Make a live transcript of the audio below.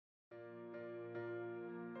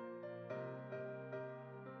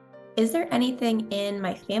Is there anything in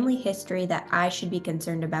my family history that I should be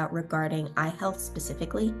concerned about regarding eye health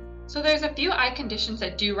specifically? So there's a few eye conditions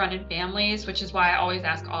that do run in families, which is why I always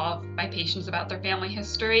ask all of my patients about their family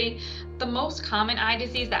history. The most common eye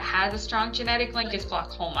disease that has a strong genetic link is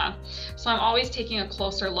glaucoma. So I'm always taking a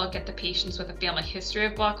closer look at the patients with a family history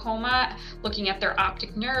of glaucoma, looking at their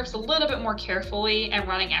optic nerves a little bit more carefully and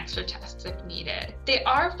running extra tests if needed. They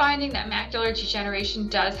are finding that macular degeneration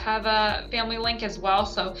does have a family link as well.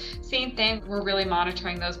 So same thing, we're really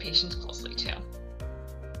monitoring those patients closely too.